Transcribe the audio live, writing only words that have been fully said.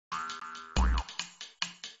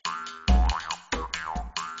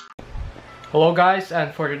Hello guys,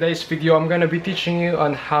 and for today's video I'm gonna be teaching you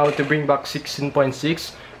on how to bring back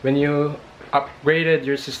 16.6 when you upgraded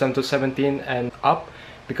your system to 17 and up,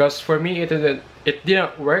 because for me it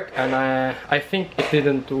didn't work, and I think it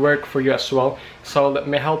didn't work for you as well. So let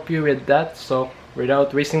me help you with that. So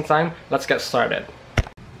without wasting time, let's get started.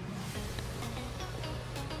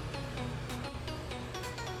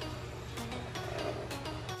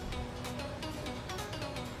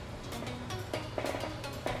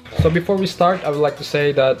 So before we start, I would like to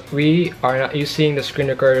say that we are not using the screen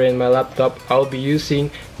recorder in my laptop. I'll be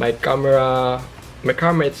using my camera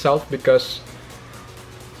itself, because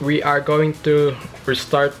we are going to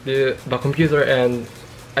restart the computer, and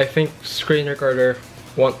I think screen recorder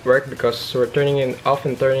won't work because we're turning it off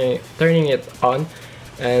and turning it on,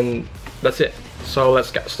 and that's it. So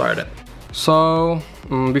let's get started. So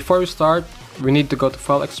before we start, we need to go to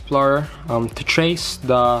File Explorer to trace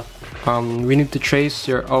the we need to trace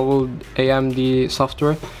your old AMD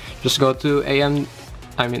software. Just go to AMD.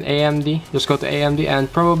 Just go to AMD,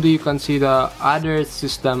 and probably you can see the other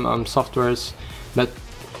system softwares that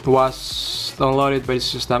was downloaded by the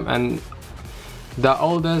system, and the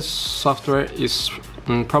oldest software is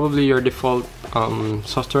probably your default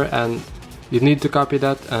software, and you need to copy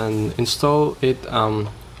that and install it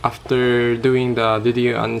after doing the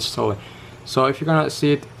DDU uninstaller. So if you cannot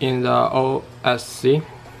see it in the OSC,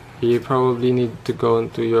 you probably need to go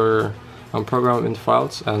into your program and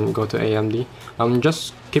files and go to AMD.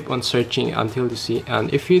 Just keep on searching until you see,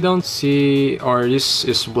 and if you don't see or this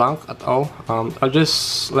is blank at all, I'll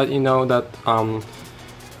just let you know that I'll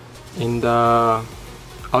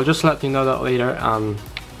just let you know that later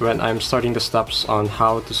when I'm starting the steps on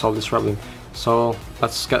how to solve this problem. So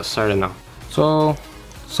let's get started now. So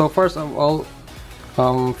first of all,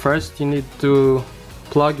 first you need to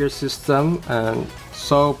plug your system, and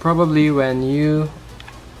so probably when you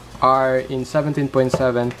are in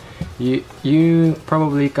 17.7, you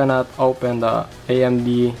probably cannot open the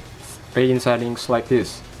AMD Radeon settings like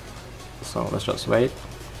this. So let's just wait.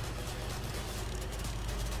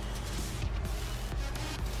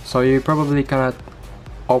 So you probably cannot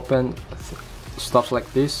open stuff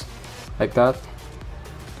like this, like that,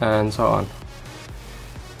 and so on.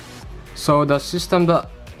 So the system that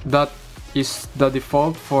is the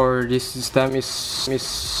default for this system is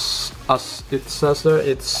as it says there,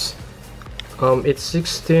 it's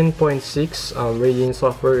 16.6 Radeon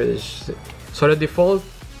software. So the default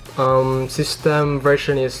system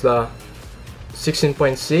version is the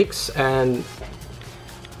 16.6, and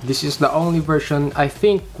this is the only version I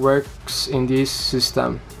think works in this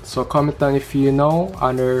system. So comment down if you know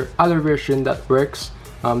other version that works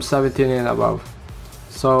 17 and above.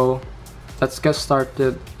 So let's get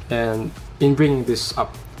started and in bringing this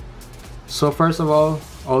up. So first of all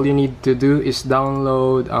you need to do is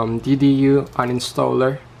download DDU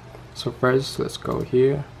uninstaller. So first, let's go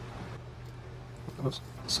here.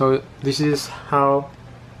 So this is how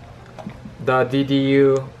the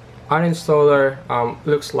DDU uninstaller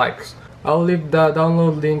looks like. I'll leave the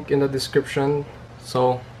download link in the description.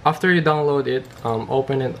 So after you download it,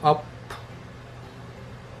 open it up.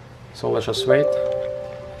 So let's just wait.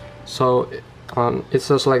 So it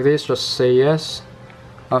says like this, just say yes.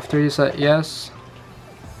 After you say yes,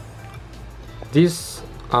 these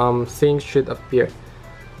things should appear.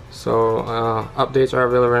 So updates are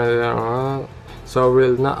available, so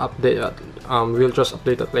we'll not update that, we'll just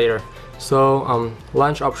update it later. So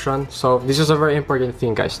launch option, so this is a very important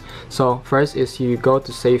thing, guys. So first is you go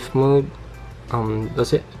to safe mode,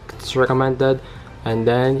 that's it, it's recommended, and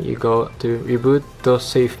then you go to reboot to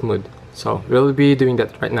safe mode. So we'll be doing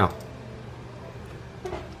that right now.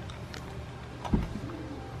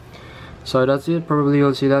 So that's it. Probably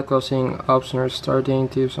you'll see that closing apps and restarting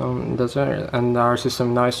tips that's it, and our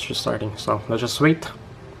system now is restarting. So let's just wait.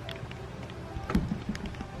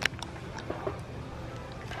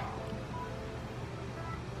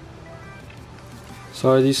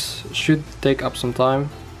 So this should take up some time.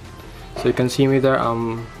 So you can see me there.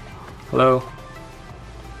 Hello.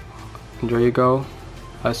 And there you go.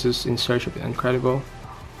 Asus in search of incredible.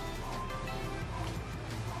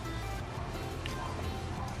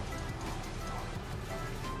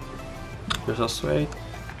 Just wait.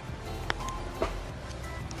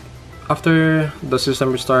 After the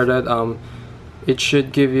system restarted, it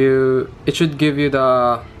should give you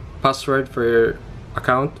the password for your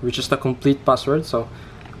account, which is the complete password. So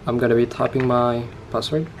I'm gonna be typing my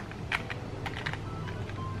password.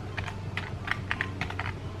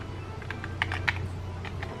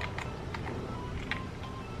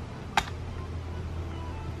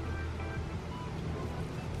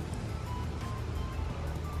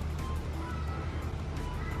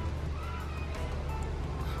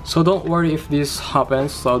 So don't worry if this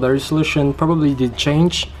happens. So the resolution probably did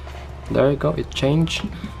change. There you go, it changed.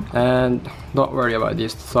 And don't worry about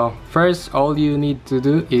this. So first, all you need to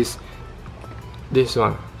do is this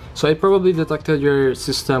one. So it probably detected your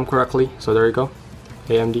system correctly. So there you go,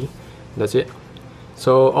 AMD. That's it.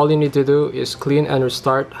 So all you need to do is clean and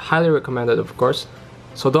restart. Highly recommended, of course.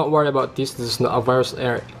 So don't worry about this. This is not a virus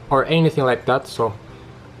error or anything like that. So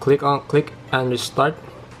click and restart.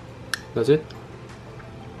 That's it.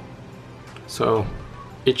 So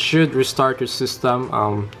it should restart your system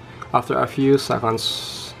after a few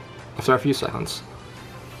seconds.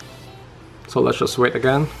 So let's just wait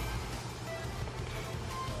again.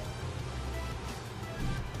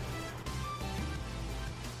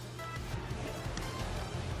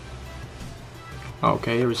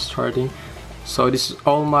 Okay, restarting. So this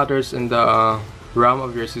all matters in the RAM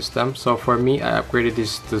of your system. So for me, I upgraded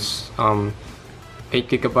this to 8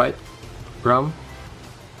 GB RAM.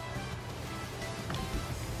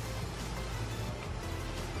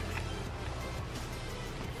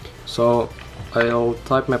 So I'll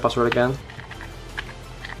type my password again.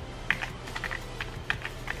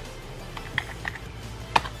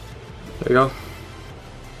 There you go.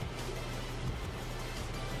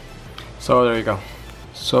 So there you go.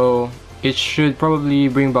 So it should probably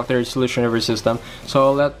bring back the resolution of your system.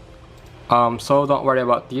 So so don't worry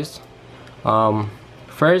about this.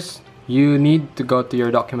 First, you need to go to your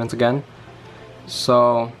documents again.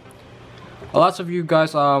 So a lot of you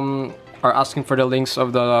guys are asking for the links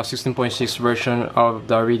of the 16.6 version of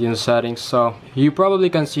the Radeon settings. So you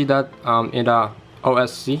probably can see that in the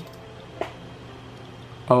OSC,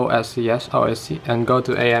 and go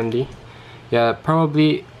to AMD. Yeah,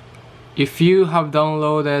 probably if you have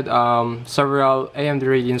downloaded several AMD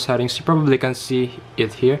Radeon settings, you probably can see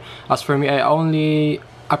it here. As for me, I only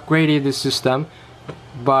upgraded the system,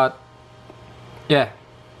 but yeah,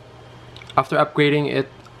 after upgrading it,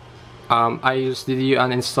 I used the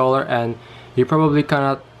uninstaller, and you probably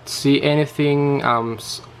cannot see anything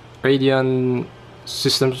Radeon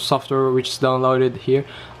system software which is downloaded here.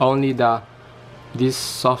 Only this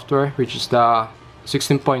software, which is the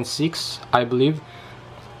 16.6, I believe.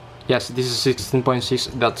 Yes, this is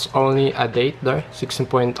 16.6. That's only a date there,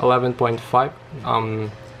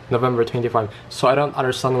 16.11.5, November 25. So I don't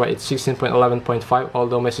understand why it's 16.11.5,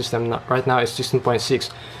 although my system right now is 16.6.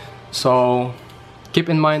 So keep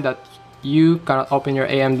in mind that you cannot open your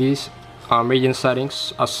AMD's Radeon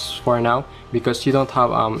settings as for now, because you don't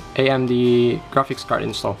have AMD graphics card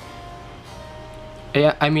installed.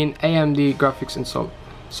 I mean AMD graphics installed.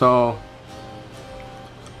 So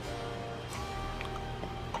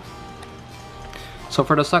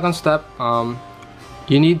for the second step,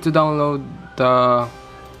 you need to download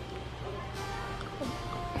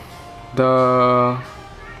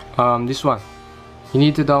this one. You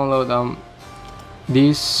need to download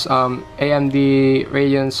this AMD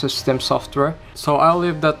Radeon system software. So I'll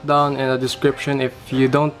leave that down in the description. If you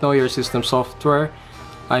don't know your system software,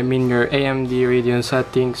 I mean your AMD Radeon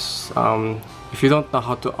settings, if you don't know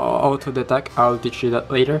how to auto detect, I'll teach you that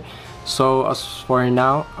later. So as for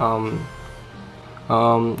now,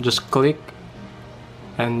 just click,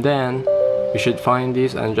 and then you should find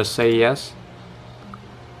this and just say yes.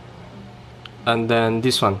 And then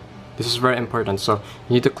this one, this is very important. So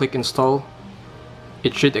you need to click install.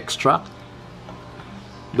 It should extract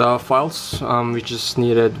the files which is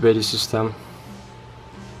needed by the system.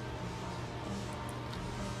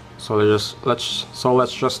 So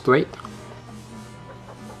let's just wait.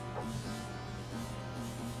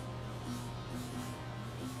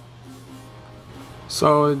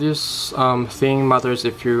 So this thing matters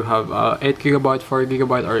if you have 8 GB, 4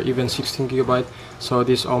 GB, or even 16 GB. So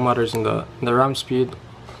this all matters in the RAM speed.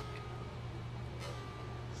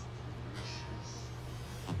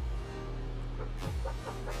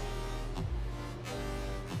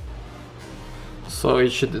 So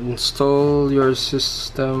it should install your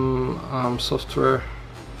system software.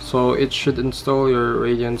 So it should install your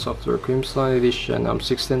Radeon software Crimson Edition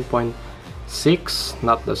 16.6,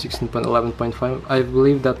 not the 16.11.5. I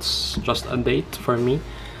believe that's just a date for me,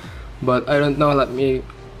 but I don't know. Let me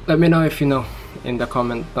know if you know in the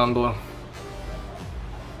comment down below.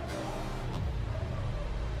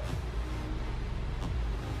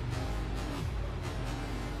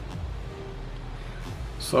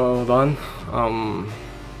 So done.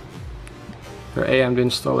 Your AMD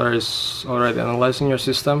installer is already analyzing your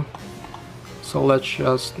system. So let's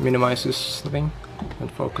just minimize this thing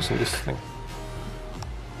and focus on this thing.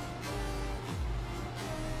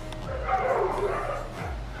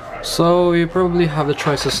 So you probably have the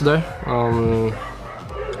choices there.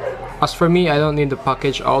 As for me, I don't need the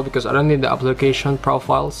package all because I don't need the application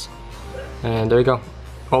profiles. And there you go.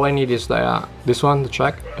 All I need is the this one to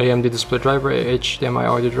check: AMD display driver, HDMI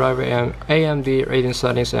audio driver, and AMD Radeon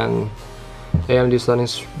settings, and AMD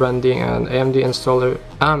settings branding, and AMD installer.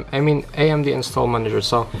 AMD install manager.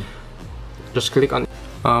 So just click on.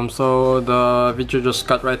 So the video just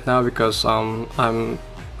cut right now because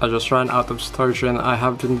I just ran out of storage and I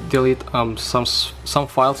have to delete some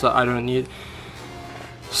files that I don't need.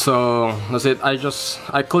 So that's it.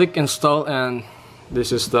 I click install and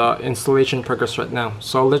this is the installation progress right now.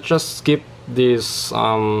 So let's just skip this.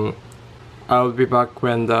 I'll be back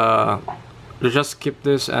when let's just skip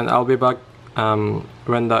this and I'll be back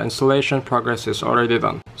when the installation progress is already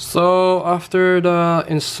done. So after the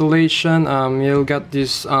installation, you'll get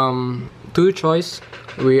this two choice,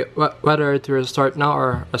 whether to restart now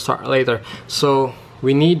or restart later. So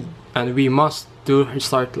we need and we must do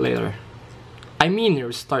restart later. I mean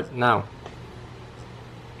restart now.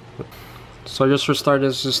 So just restart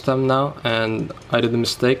the system now, and I did a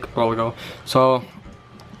mistake a while ago. So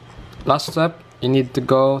last step, you need to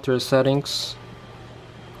go to your settings,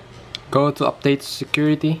 go to update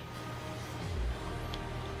security,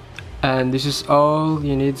 and this is all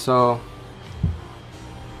you need. So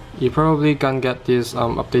you probably can get this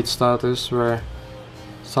update status where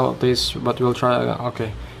some updates, but we'll try again.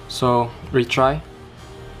 Okay, so retry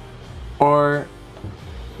or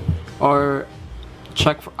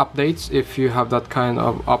check for updates. If you have that kind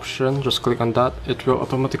of option, just click on that. It will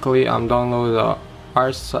automatically download the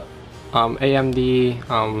AMD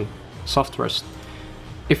softwares.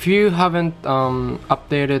 If you haven't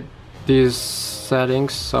updated these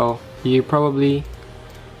settings, so you probably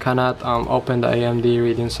cannot open the AMD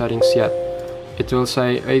Radeon settings yet. It will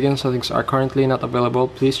say Radeon settings are currently not available.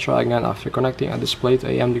 Please try again after connecting a display to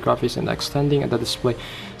AMD graphics and extending the display.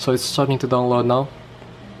 So it's starting to download now.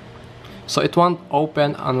 So it won't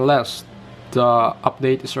open unless the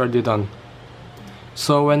update is already done.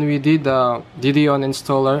 So when we did the Radeon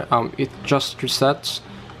installer, it just resets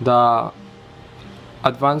the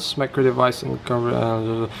advanced micro device and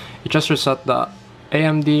it just reset the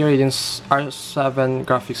AMD Radeon R7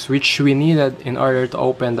 graphics, which we needed in order to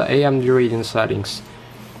open the AMD Radeon settings.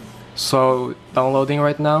 So downloading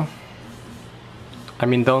right now.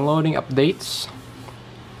 Downloading updates.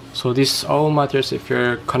 So this all matters if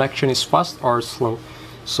your connection is fast or slow.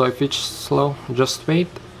 So if it's slow, just wait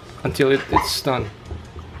until it's done.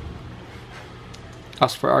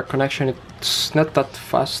 As for our connection, it's not that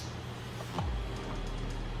fast.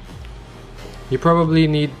 You probably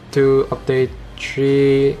need to update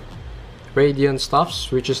 3 Radeon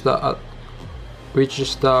stuffs, which is the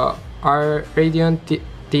Radeon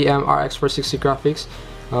TM RX 460 graphics,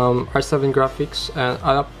 R7 graphics, and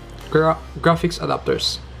graphics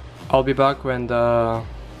adapters. I'll be back when the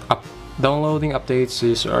downloading updates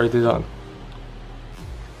is already done.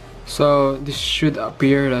 So this should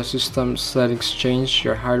appear the system settings changed.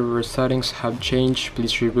 Your hardware settings have changed.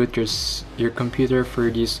 Please reboot your computer for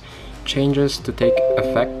these changes to take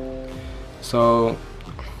effect. So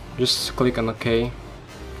just click on OK.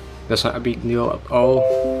 That's not a big deal at all.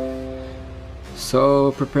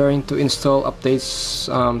 So preparing to install updates,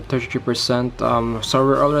 33%. So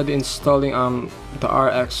we're already installing the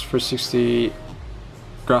RX 460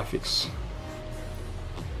 graphics.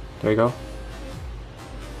 There you go.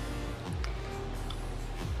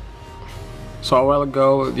 So a while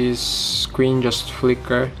ago this screen just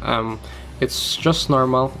flickered. It's just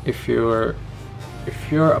normal if you're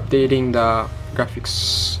updating the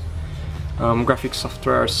graphics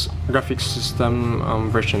softwares, graphics system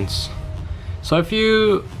versions. So if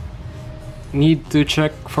you need to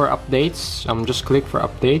check for updates, just click for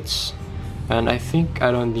updates, and I think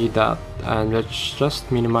I don't need that. And let's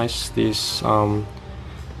just minimize this.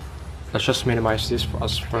 Let's just minimize this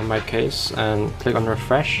for my case, and click on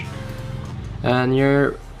refresh. And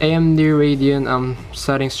your AMD Radeon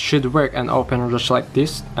settings should work and open just like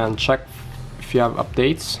this, and check if you have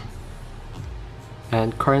updates.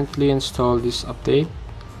 And currently install this update,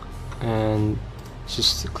 and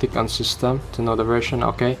just click on system to know the version.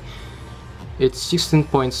 Okay, it's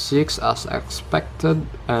 16.6 as expected,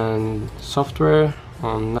 and software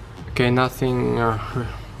okay, nothing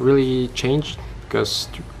really changed because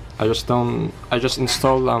I just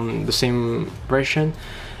installed the same version.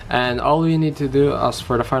 And all we need to do as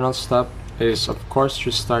for the final step is of course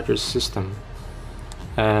restart your system,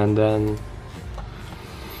 and then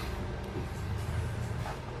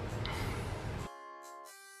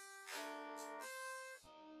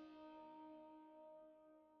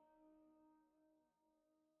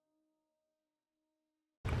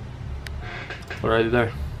already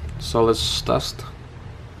there. So let's test.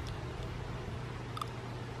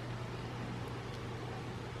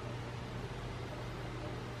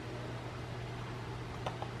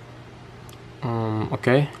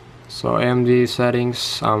 Okay, so AMD settings.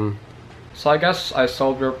 So I guess I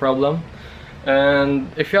solved your problem. And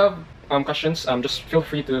if you have questions, just feel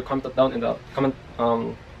free to comment it down in the comment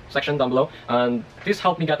section down below. And please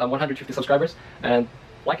help me get 150 subscribers. And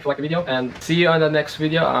like if you like the video. And see you on the next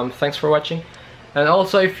video. Thanks for watching. And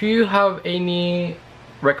also, if you have any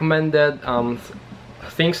recommended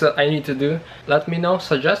things that I need to do, let me know,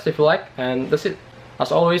 suggest if you like. And that's it.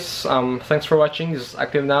 As always, thanks for watching. This is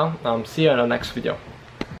Active Now. See you in the next video.